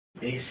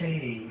They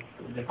say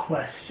the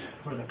quest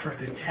for the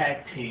perfect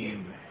tag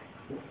team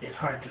is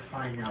hard to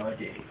find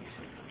nowadays.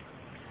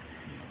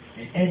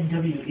 In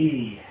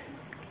NWE,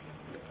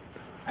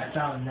 I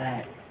found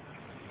that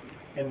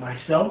in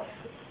myself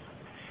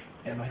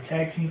and my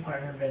tag team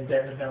partner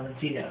Vendetta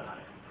Valentina,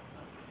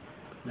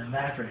 the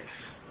Mavericks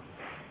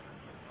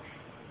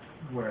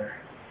were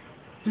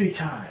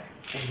 3-time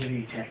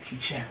NWE Tag Team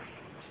Champions.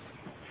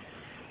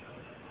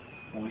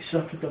 When we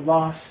suffered the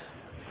loss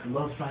of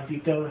Los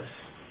Banditos,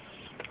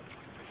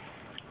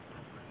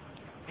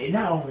 it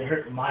not only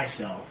hurt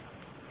myself,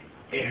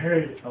 it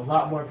hurt a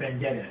lot more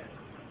Vendetta.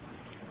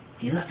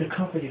 He left the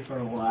company for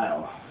a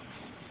while,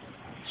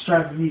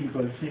 striving me to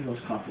go to singles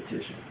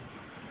competition.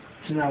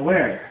 So now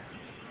where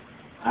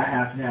I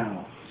have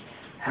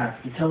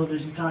the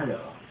television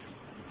title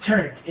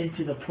turned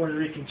into the Puerto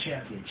Rican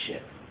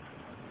Championship.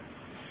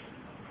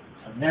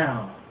 So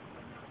now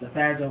the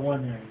fans are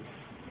wondering,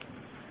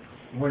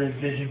 where does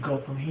Vision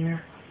go from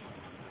here?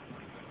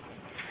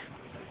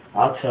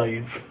 I'll tell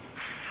you.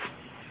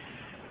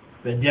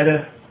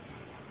 Vendetta,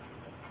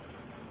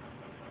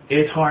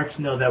 it's hard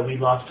to know that we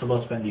lost to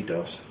Los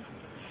Banditos.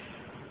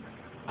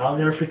 I'll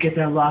never forget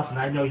that loss, and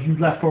I know you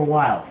left for a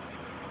while.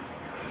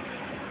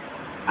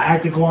 I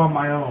had to go on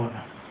my own.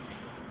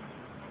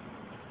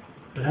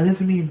 But that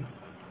doesn't mean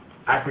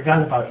I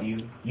forgot about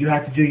you. You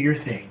had to do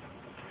your thing.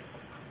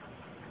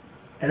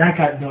 And I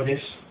got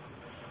notice.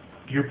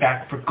 You're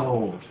back for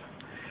gold.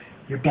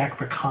 You're back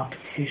for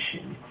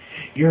competition.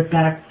 You're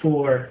back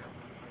for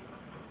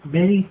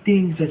many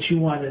things that you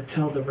want to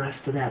tell the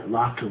rest of that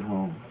locker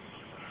room.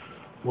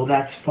 Well,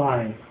 that's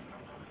fine.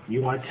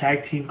 You want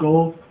tag team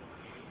gold?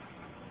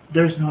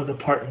 There's no other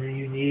partner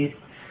you need.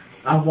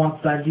 I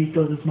want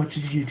Banditos as much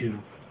as you do.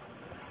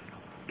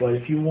 But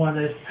if you want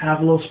to have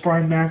a little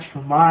sparring match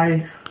for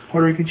my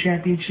Puerto Rican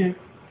Championship,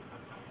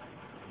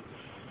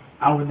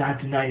 I would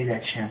not deny you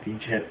that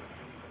championship.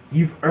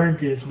 You've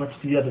earned it as much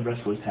as the other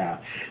wrestlers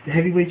have. The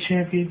Heavyweight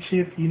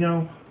Championship, you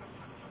know,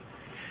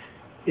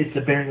 it's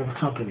the bearing of a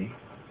company.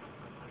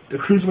 The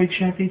Cruiserweight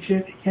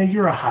Championship, yeah,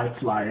 you're a high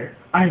flyer.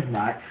 I'm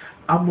not.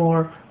 I'm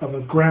more of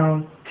a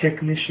ground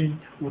technician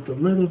with a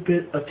little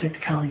bit of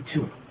technicality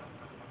to it.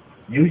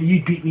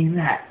 You beat me in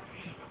that.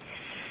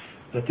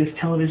 But this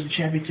television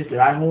championship that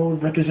I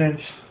hold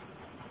represents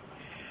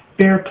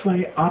fair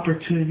play,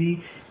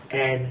 opportunity,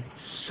 and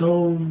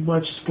so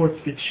much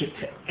sportsmanship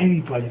to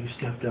anybody who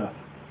stepped up.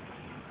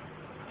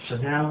 So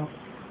now,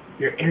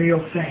 your aerial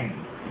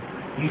fame,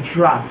 you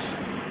dropped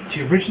to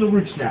your original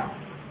roots now.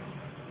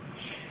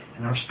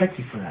 And I respect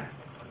you for that.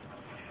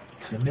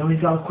 So the $1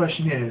 million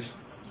question is,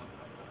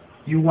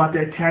 you want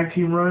that tag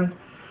team run,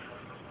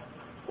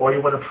 or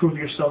you want to prove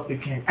yourself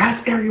again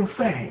as Aerial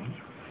Fang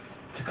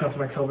to come to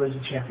my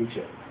television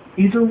championship?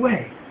 Either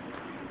way,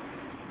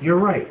 you're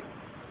right.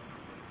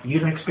 You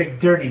don't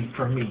expect dirty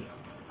from me.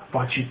 I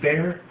fought you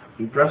fair.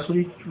 We wrestled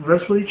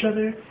each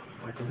other.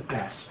 Went to the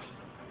best.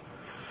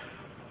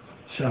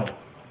 So,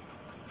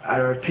 at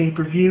our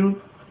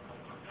pay-per-view,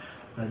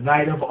 the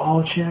Night of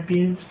All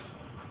Champions,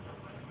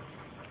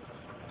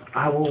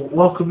 I will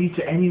welcome you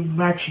to any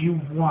match you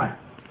want.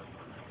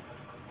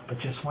 But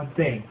just one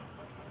thing.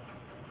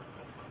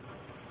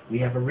 We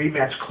have a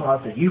rematch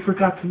clause that you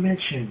forgot to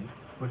mention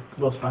with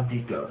Los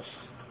Banditos.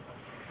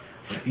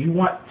 If you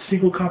want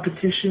single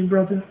competition,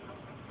 brother,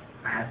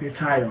 I have your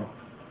title.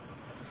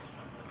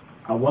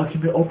 I'll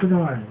welcome you with open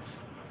arms.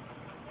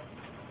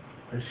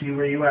 Let's see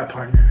where you at,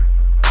 partner.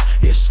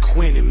 It's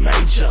Quinn and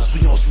Majors.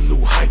 We on some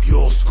new hype, you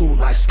old school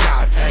like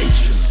Sky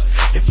Pages.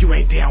 If you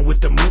ain't down with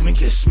the movement,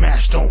 get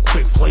smashed on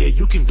quick, player.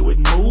 You can do it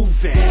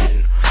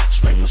moving.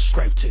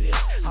 Scrape to